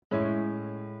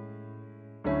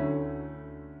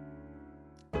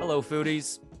Hello,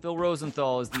 foodies. Phil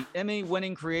Rosenthal is the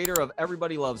Emmy-winning creator of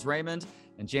Everybody Loves Raymond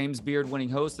and James Beard-winning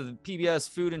host of the PBS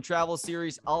food and travel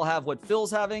series I'll Have What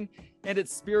Phil's Having and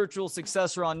its spiritual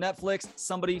successor on Netflix,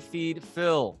 Somebody Feed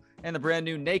Phil, and the brand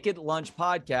new Naked Lunch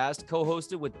podcast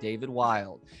co-hosted with David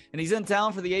Wild. And he's in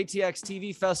town for the ATX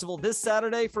TV Festival this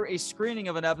Saturday for a screening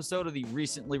of an episode of the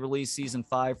recently released season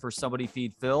 5 for Somebody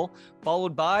Feed Phil,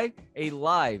 followed by a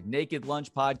live Naked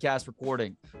Lunch podcast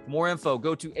recording. For more info,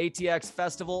 go to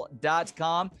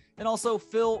atxfestival.com and also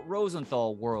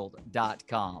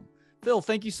philrosenthalworld.com. Phil,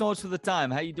 thank you so much for the time.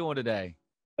 How you doing today?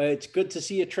 It's good to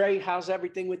see you, Trey. How's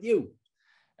everything with you?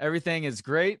 Everything is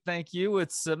great. Thank you.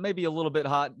 It's maybe a little bit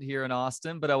hot here in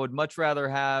Austin, but I would much rather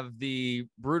have the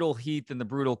brutal heat than the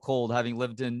brutal cold, having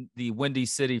lived in the Windy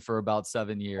City for about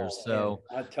 7 years. I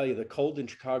tell you, the cold in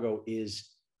Chicago is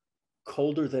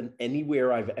colder than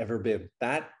anywhere I've ever been.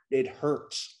 It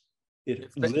hurts. It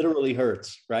literally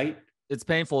hurts, right? It's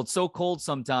painful. It's so cold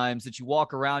sometimes that you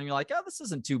walk around and you're like, oh, this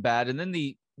isn't too bad. And then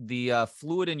the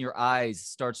fluid in your eyes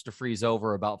starts to freeze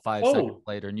over about 5 seconds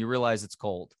later, and you realize it's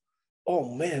cold.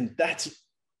 Oh man, that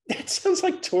sounds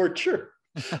like torture.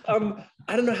 I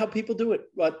don't know how people do it,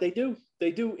 but they do.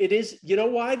 They do. It is, you know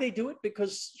why they do it?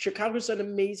 Because Chicago's an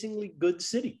amazingly good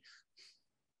city.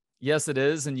 Yes, it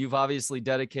is. And you've obviously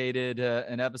dedicated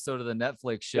an episode of the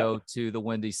Netflix show to the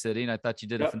Windy City. And I thought you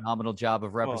did a phenomenal job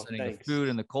of representing the food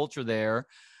and the culture there.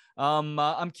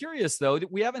 I'm curious, though,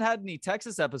 that we haven't had any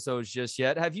Texas episodes just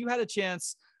yet. Have you had a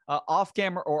chance off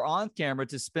camera or on camera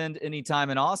to spend any time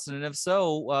in Austin? And if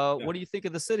so, what do you think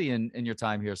of the city in your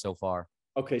time here so far?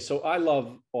 Okay, so I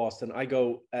love Austin. I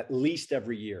go at least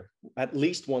every year, at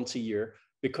least once a year,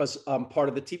 because I'm part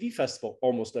of the TV festival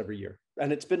almost every year.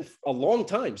 And it's been a long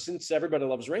time since Everybody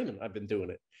Loves Raymond. I've been doing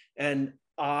it. And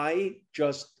I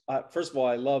just, first of all,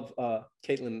 I love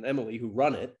Caitlin and Emily who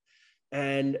run it.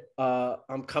 And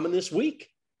I'm coming this week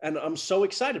and I'm so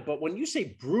excited. But when you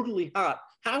say brutally hot,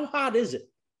 how hot is it?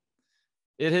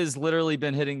 It has literally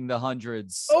been hitting the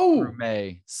hundreds through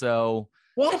May. So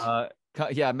what?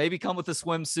 Yeah, maybe come with a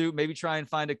swimsuit, maybe try and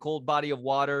find a cold body of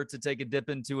water to take a dip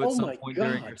into at some point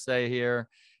during your stay here.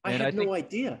 And I had no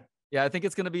idea. Yeah, I think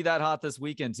it's going to be that hot this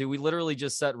weekend too. We literally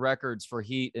just set records for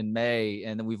heat in May.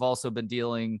 And then we've also been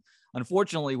dealing,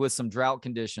 unfortunately, with some drought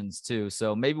conditions too.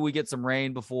 So maybe we get some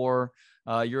rain before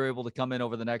you're able to come in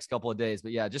over the next couple of days.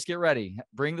 But yeah, just get ready.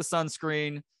 Bring the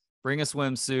sunscreen, bring a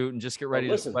swimsuit, and just get ready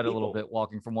to sweat a little bit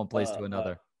walking from one place to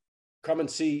another. Come and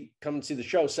see the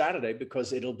show Saturday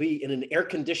because it'll be in an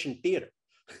air-conditioned theater.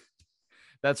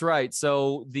 That's right.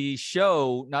 So the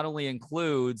show not only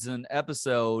includes an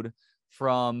episode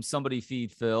from Somebody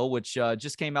Feed Phil, which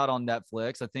just came out on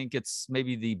Netflix. I think it's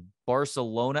maybe the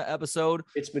Barcelona episode.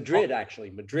 It's Madrid, actually.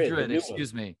 Madrid,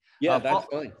 excuse me. Yeah, that's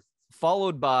fine.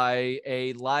 Followed by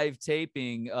a live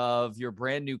taping of your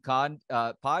brand new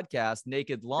podcast,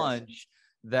 Naked Lunch,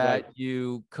 that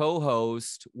you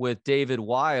co-host with David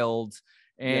Wild.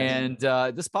 And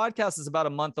this podcast is about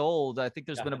a month old. I think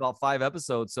there's been about 5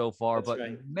 episodes so far.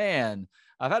 Man,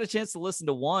 I've had a chance to listen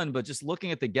to one, but just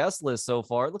looking at the guest list so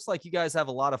far, it looks like you guys have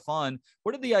a lot of fun.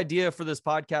 Where did the idea for this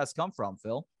podcast come from,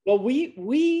 Phil? Well,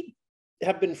 we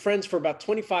have been friends for about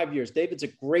 25 years. David's a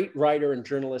great writer and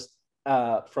journalist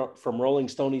from Rolling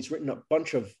Stone. He's written a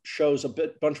bunch of shows,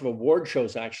 bunch of award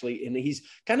shows, actually. And he's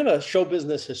kind of a show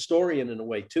business historian in a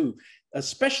way, too,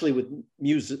 especially with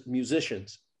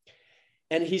musicians.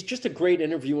 And he's just a great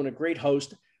interview and a great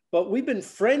host. But we've been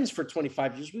friends for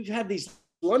 25 years. We've had these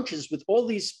lunches with all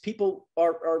these people,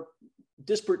 our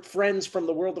disparate friends from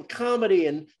the world of comedy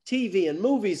and TV and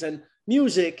movies and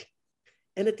music.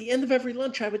 And at the end of every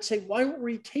lunch, I would say, why weren't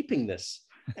we taping this?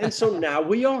 And so now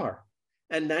we are.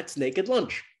 And that's Naked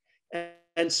Lunch.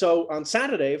 And so on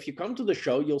Saturday, if you come to the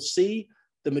show, you'll see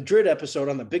the Madrid episode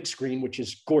on the big screen, which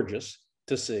is gorgeous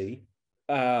to see.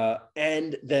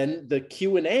 And then the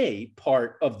Q&A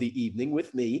part of the evening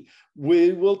with me,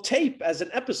 we will tape as an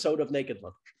episode of Naked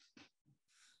Lunch.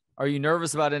 Are you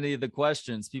nervous about any of the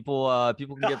questions? People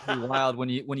can get pretty wild when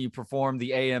you perform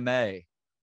the AMA.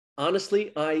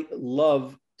 Honestly, I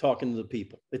love talking to the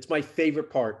people. It's my favorite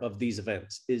part of these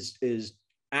events is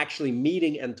actually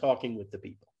meeting and talking with the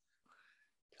people.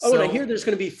 And I hear there's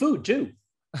going to be food too.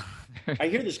 I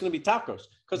hear there's going to be tacos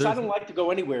because I don't like to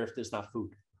go anywhere if there's not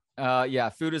food.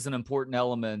 Food is an important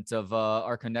element of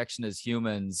our connection as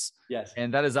humans. Yes.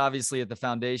 And that is obviously at the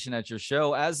foundation at your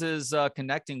show, as is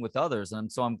connecting with others. And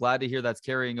so I'm glad to hear that's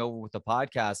carrying over with the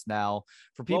podcast now.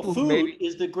 For people food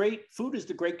is the great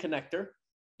connector.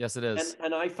 Yes, it is.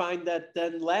 And I find that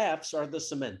then laughs are the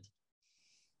cement.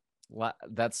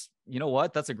 That's, you know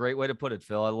what? That's a great way to put it,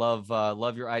 Phil. I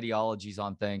love your ideologies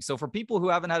on things. So for people who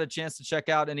haven't had a chance to check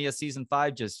out any of season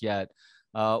 5 just yet,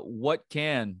 what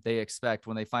can they expect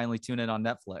when they finally tune in on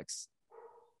Netflix?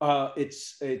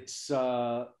 It's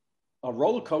a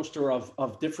roller coaster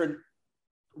of different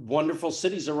wonderful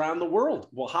cities around the world.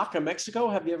 Oaxaca, Mexico.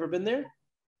 Have you ever been there?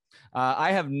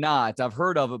 I have not. I've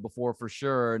heard of it before for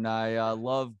sure, and I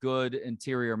love good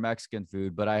interior Mexican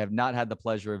food, but I have not had the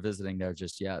pleasure of visiting there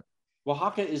just yet.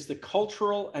 Oaxaca is the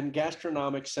cultural and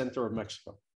gastronomic center of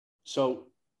Mexico. So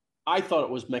I thought it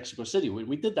was Mexico City.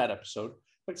 We did that episode.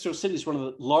 Mexico City is one of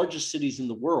the largest cities in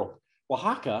the world.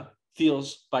 Oaxaca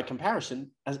feels, by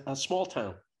comparison, as a small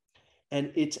town.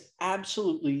 And it's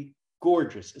absolutely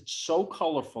gorgeous. It's so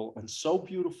colorful and so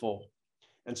beautiful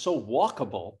and so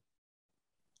walkable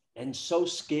and so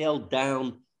scaled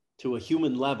down to a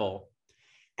human level.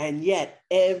 And yet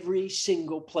every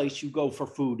single place you go for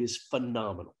food is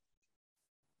phenomenal.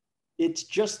 It's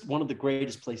just one of the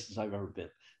greatest places I've ever been.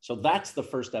 So that's the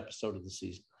first episode of the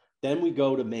season. Then we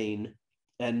go to Maine,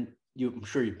 and I'm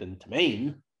sure you've been to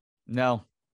Maine. No.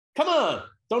 Come on.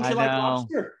 Don't you like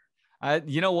lobster?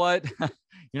 You know what?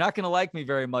 You're not going to like me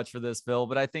very much for this, Phil,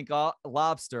 but I think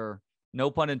lobster, no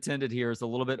pun intended here, is a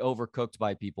little bit overcooked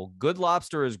by people. Good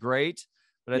lobster is great,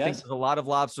 but I think there's a lot of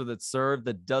lobster that's served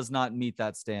that does not meet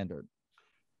that standard.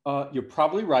 You're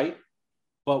probably right.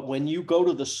 But when you go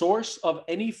to the source of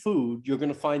any food, you're going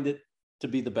to find it to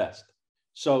be the best.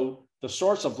 So the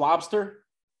source of lobster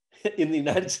in the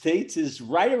United States is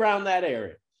right around that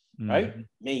area, right?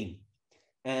 Maine.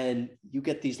 And you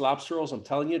get these lobster rolls, I'm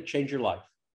telling you, change your life.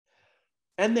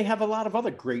 And they have a lot of other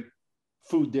great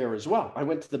food there as well. I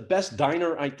went to the best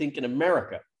diner, I think, in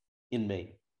America in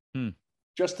Maine.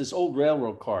 Just this old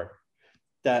railroad car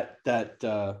that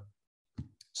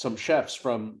some chefs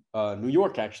from New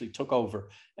York actually took over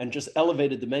and just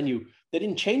elevated the menu. They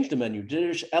didn't change the menu. They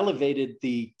just elevated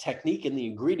the technique and the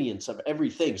ingredients of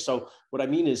everything. So what I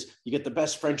mean is you get the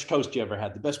best French toast you ever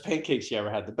had, the best pancakes you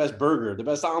ever had, the best burger, the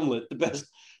best omelet, the best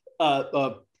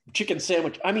chicken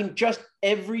sandwich. I mean, just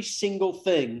every single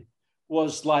thing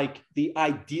was like the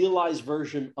idealized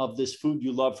version of this food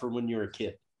you love from when you're a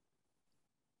kid.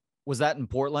 Was that in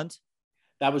Portland?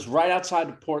 That was right outside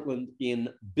of Portland in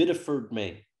Biddeford,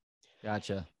 Maine.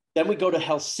 Gotcha. Then we go to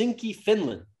Helsinki,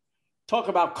 Finland. Talk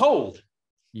about cold.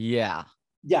 Yeah.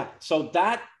 Yeah. So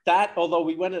that, although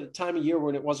we went at a time of year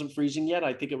when it wasn't freezing yet,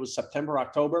 I think it was September,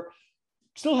 October,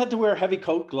 still had to wear a heavy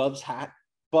coat, gloves, hat,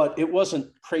 but it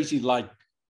wasn't crazy like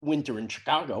winter in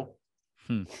Chicago.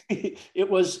 It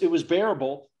was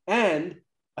bearable. And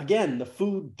again, the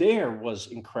food there was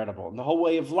incredible. And the whole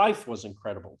way of life was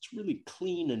incredible. It's really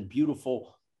clean and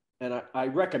beautiful. And I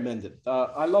recommend it.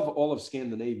 I love all of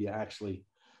Scandinavia, actually.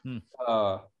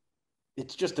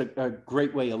 It's just a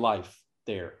great way of life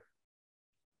there.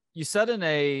 You said in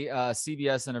a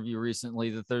CBS interview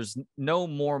recently that there's no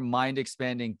more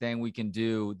mind-expanding thing we can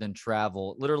do than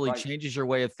travel. It literally changes your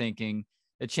way of thinking.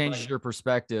 It changes your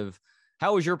perspective.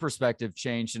 How has your perspective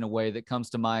changed in a way that comes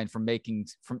to mind from making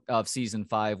of season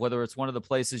 5, whether it's one of the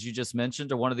places you just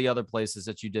mentioned or one of the other places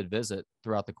that you did visit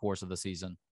throughout the course of the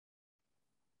season?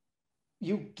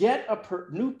 You get a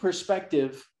new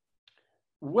perspective,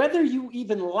 whether you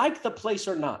even like the place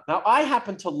or not. Now, I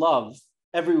happen to love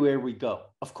everywhere we go.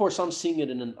 Of course, I'm seeing it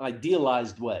in an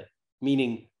idealized way,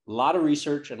 meaning a lot of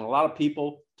research and a lot of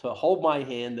people to hold my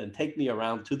hand and take me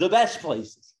around to the best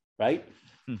places, right?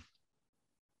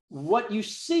 What you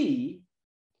see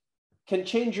can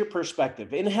change your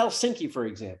perspective. In Helsinki, for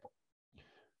example,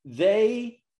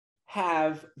 they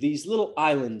have these little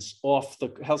islands off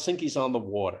Helsinki's on the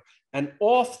water. And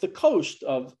off the coast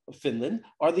of Finland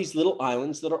are these little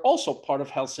islands that are also part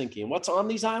of Helsinki. And what's on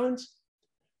these islands?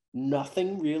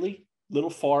 Nothing really, little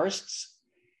forests.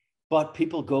 But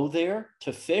people go there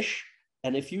to fish.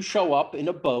 And if you show up in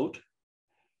a boat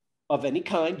of any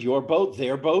kind, your boat,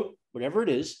 their boat, whatever it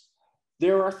is,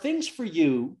 there are things for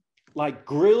you like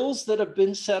grills that have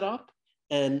been set up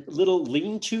and little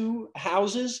lean-to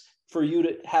houses for you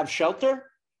to have shelter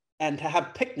and to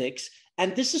have picnics.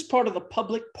 And this is part of the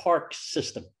public park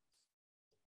system.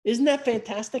 Isn't that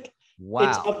fantastic? Wow.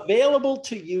 It's available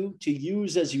to you to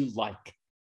use as you like.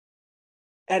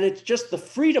 And it's just the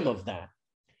freedom of that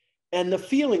and the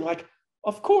feeling like,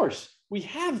 of course, we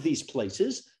have these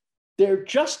places. They're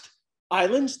just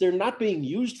islands. They're not being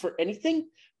used for anything,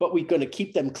 but we're going to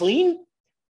keep them clean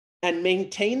and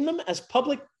maintain them as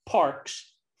public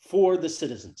parks for the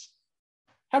citizens.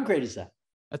 How great is that?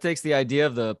 That takes the idea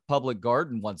of the public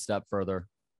garden one step further.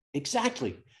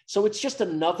 Exactly. So it's just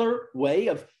another way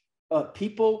of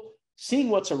people seeing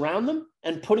what's around them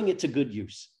and putting it to good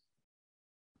use.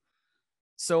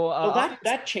 So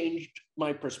that changed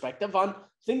my perspective on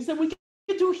things that we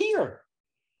can do here.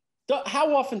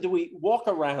 How often do we walk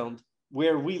around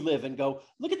where we live and go,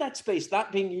 look at that space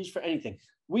not being used for anything?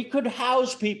 We could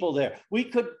house people there. We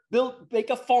could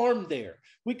make a farm there.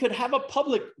 We could have a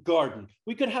public garden.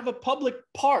 We could have a public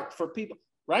park for people,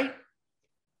 right?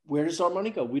 Where does our money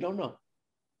go? We don't know.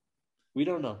 We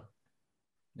don't know.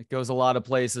 It goes a lot of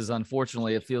places.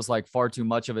 Unfortunately, it feels like far too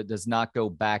much of it does not go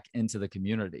back into the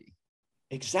community.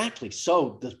 Exactly.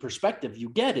 So the perspective you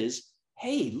get is,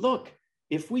 hey, look,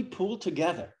 if we pool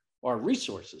together our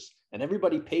resources and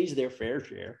everybody pays their fair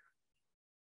share,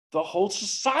 the whole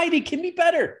society can be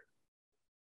better.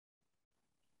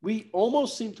 We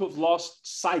almost seem to have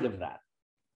lost sight of that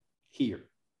here.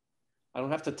 I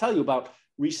don't have to tell you about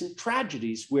recent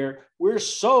tragedies where we're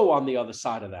so on the other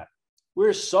side of that.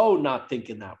 We're so not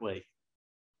thinking that way.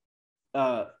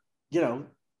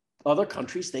 Other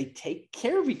countries, they take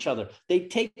care of each other. They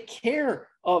take care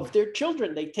of their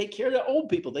children. They take care of their old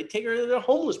people. They take care of their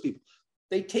homeless people.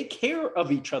 They take care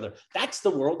of each other. That's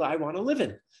the world I want to live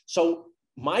in. So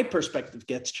my perspective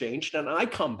gets changed and I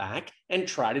come back and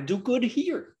try to do good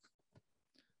here.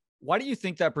 Why do you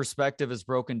think that perspective is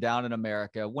broken down in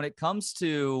America? When it comes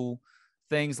to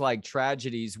things like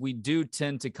tragedies, we do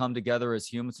tend to come together as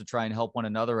humans to try and help one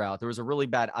another out. There was a really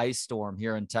bad ice storm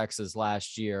here in Texas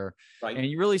last year, right? And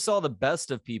you really saw the best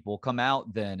of people come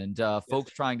out then, and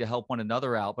folks trying to help one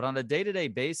another out. But on a day-to-day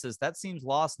basis, that seems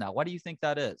lost now. Why do you think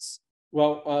that is?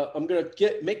 Well, I'm going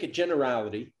to make a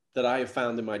generality that I have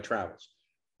found in my travels.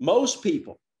 Most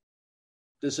people,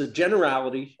 this is a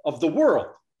generality of the world.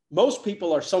 Most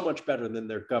people are so much better than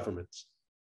their governments.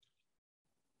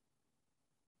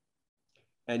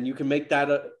 And you can make that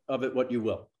of it what you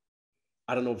will.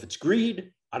 I don't know if it's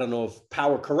greed. I don't know if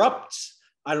power corrupts.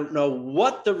 I don't know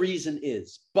what the reason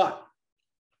is, but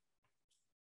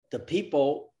the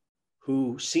people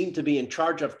who seem to be in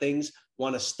charge of things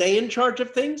want to stay in charge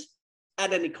of things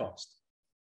at any cost.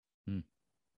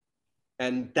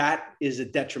 And that is a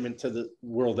detriment to the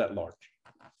world at large.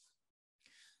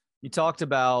 You talked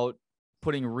about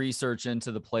putting research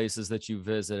into the places that you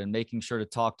visit and making sure to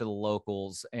talk to the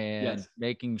locals and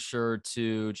making sure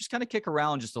to just kind of kick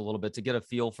around just a little bit to get a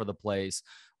feel for the place.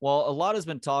 Well, a lot has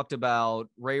been talked about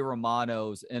Ray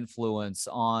Romano's influence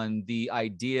on the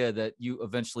idea that you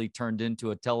eventually turned into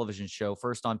a television show,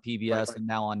 first on PBS and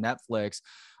now on Netflix.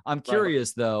 I'm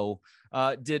curious though,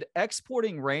 did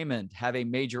exporting Raymond have a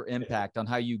major impact on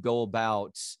how you go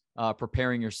about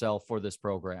preparing yourself for this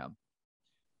program?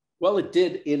 Well, it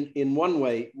did in one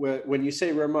way. When you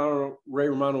say Ray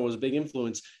Romano was a big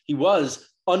influence, he was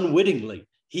unwittingly.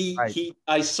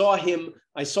 I saw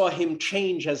him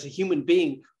change as a human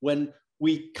being when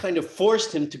we kind of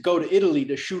forced him to go to Italy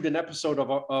to shoot an episode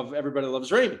of Everybody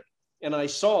Loves Raymond, and I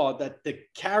saw that the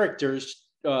character's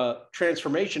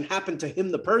transformation happened to him,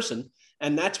 the person,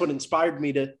 and that's what inspired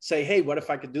me to say, "Hey, what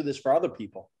if I could do this for other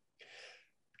people?"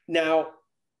 Now,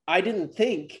 I didn't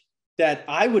think that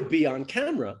I would be on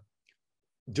camera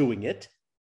doing it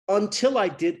until I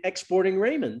did Exporting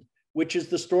Raymond, which is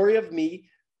the story of me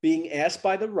being asked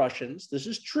by the Russians. This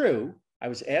is true. I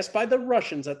was asked by the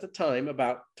Russians at the time,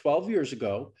 about 12 years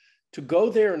ago, to go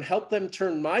there and help them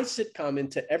turn my sitcom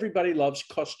into Everybody Loves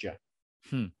Kostya.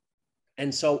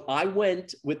 And so I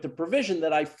went with the provision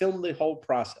that I filmed the whole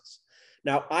process.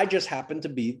 Now, I just happened to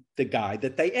be the guy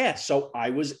that they asked. So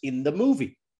I was in the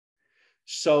movie.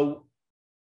 So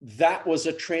that was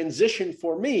a transition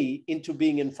for me into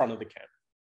being in front of the camera.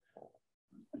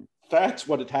 That's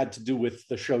what it had to do with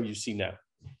the show you see now.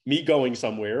 Me going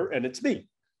somewhere, and it's me.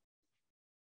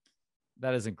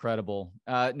 That is incredible.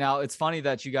 Now, it's funny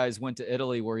that you guys went to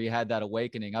Italy where you had that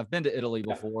awakening. I've been to Italy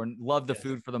before and love the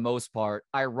food for the most part.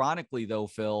 Ironically, though,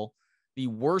 Phil, the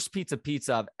worst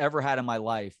pizza I've ever had in my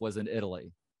life was in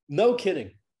Italy. No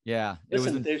kidding. Yeah.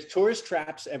 Listen, there's tourist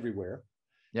traps everywhere.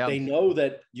 Yeah, they know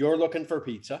that you're looking for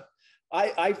pizza.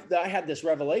 I had this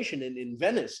revelation in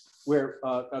Venice where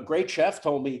a great chef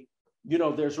told me,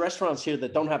 there's restaurants here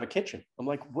that don't have a kitchen. I'm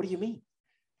like, what do you mean?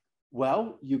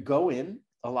 Well, you go in,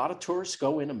 a lot of tourists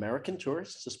go in, American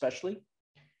tourists especially,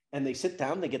 and they sit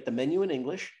down, they get the menu in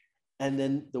English, and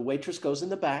then the waitress goes in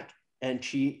the back and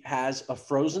she has a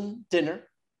frozen dinner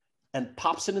and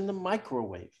pops it in the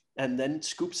microwave and then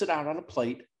scoops it out on a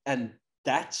plate, and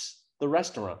that's the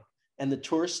restaurant. And the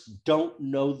tourists don't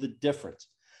know the difference.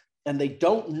 And they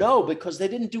don't know because they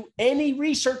didn't do any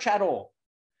research at all.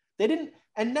 They didn't.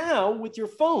 And now with your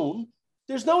phone,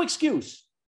 there's no excuse.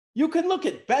 You can look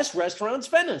at best restaurants,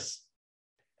 Venice,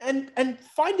 and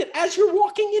find it as you're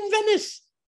walking in Venice.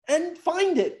 and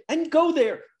find it and go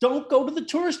there. Don't go to the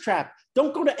tourist trap.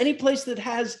 Don't go to any place that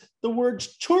has the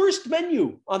words tourist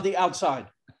menu on the outside.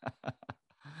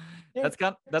 That's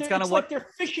kind of what like they're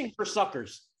fishing for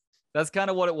suckers. That's kind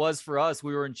of what it was for us.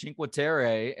 We were in Cinque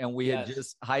Terre and we had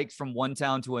just hiked from one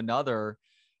town to another,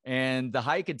 and the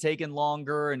hike had taken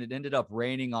longer and it ended up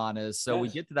raining on us. So we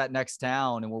get to that next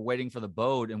town and we're waiting for the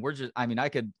boat, and we're just, I mean, I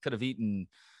could have eaten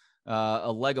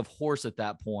a leg of horse at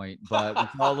that point, but we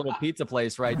saw a little pizza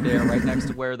place right there, right next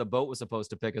to where the boat was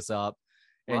supposed to pick us up.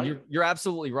 And you're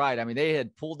absolutely right. I mean, they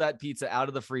had pulled that pizza out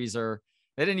of the freezer.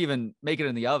 They didn't even make it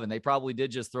in the oven. They probably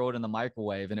did just throw it in the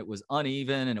microwave, and it was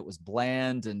uneven and it was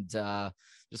bland, and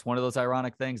just one of those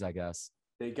ironic things, I guess.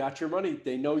 They got your money.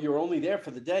 They know you're only there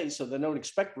for the day, so they don't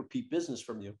expect repeat business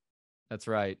from you. That's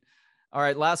right. All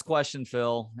right, last question,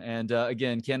 Phil. And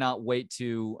again, cannot wait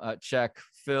to check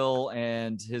Phil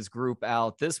and his group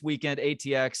out this weekend,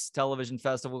 ATX Television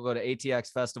Festival. Go to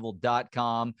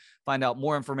atxfestival.com. Find out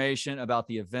more information about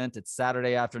the event. It's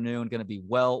Saturday afternoon, going to be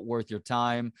well worth your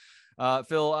time.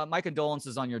 Phil, my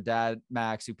condolences on your dad,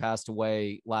 Max, who passed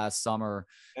away last summer.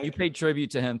 You paid tribute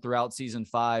to him throughout season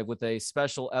 5 with a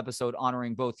special episode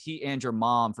honoring both he and your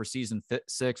mom for season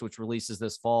 6, which releases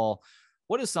this fall.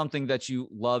 What is something that you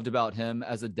loved about him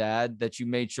as a dad that you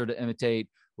made sure to imitate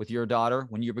with your daughter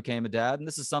when you became a dad? And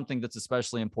this is something that's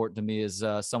especially important to me as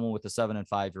someone with a 7- and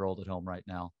 5-year-old at home right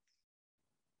now.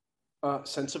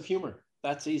 Sense of humor.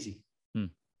 That's easy.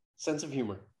 Sense of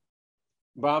humor.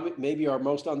 Bob, maybe our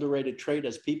most underrated trait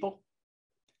as people.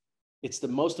 It's the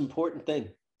most important thing.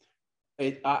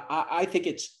 I think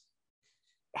it's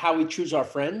how we choose our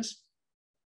friends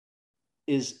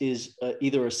is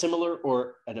either a similar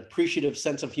or an appreciative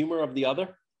sense of humor of the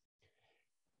other.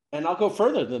 And I'll go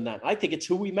further than that. I think it's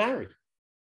who we marry.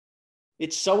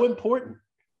 It's so important.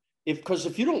 Because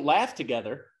if you don't laugh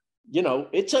together, you know,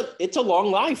 it's a long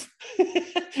life.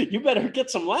 You better get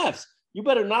some laughs. You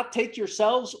better not take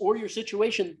yourselves or your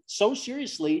situation so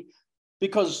seriously,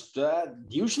 because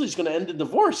usually it's going to end in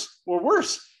divorce or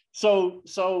worse. So,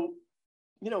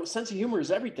 you know, sense of humor is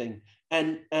everything.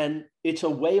 And it's a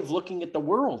way of looking at the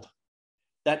world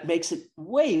that makes it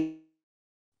way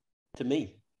to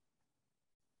me.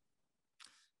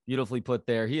 Beautifully put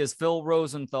there. He is Phil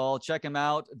Rosenthal. Check him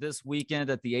out this weekend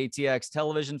at the ATX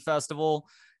Television Festival.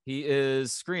 He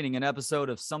is screening an episode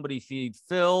of Somebody Feed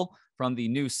Phil from the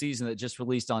new season that just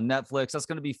released on Netflix. That's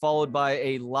going to be followed by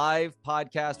a live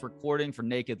podcast recording for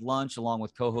Naked Lunch, along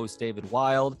with co-host David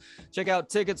Wild. Check out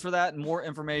tickets for that and more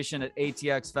information at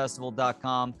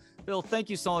atxfestival.com. Phil, thank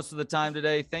you so much for the time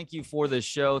today. Thank you for this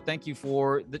show. Thank you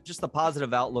for just the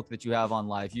positive outlook that you have on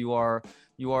life. You are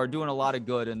doing a lot of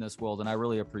good in this world, and I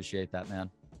really appreciate that,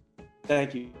 man.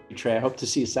 Thank you, Trey. I hope to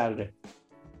see you Saturday.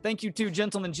 Thank you to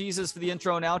Gentleman Jesus for the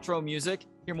intro and outro music.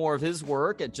 Hear more of his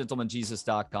work at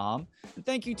gentlemanjesus.com. And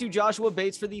thank you to Joshua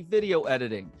Bates for the video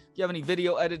editing. If you have any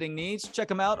video editing needs, check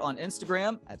him out on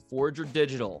Instagram at Forager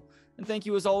Digital. And thank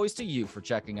you as always to you for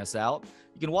checking us out.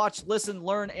 You can watch, listen,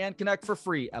 learn, and connect for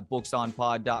free at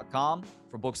booksonpod.com.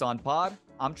 For Books on Pod,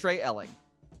 I'm Trey Elling.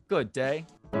 Good day.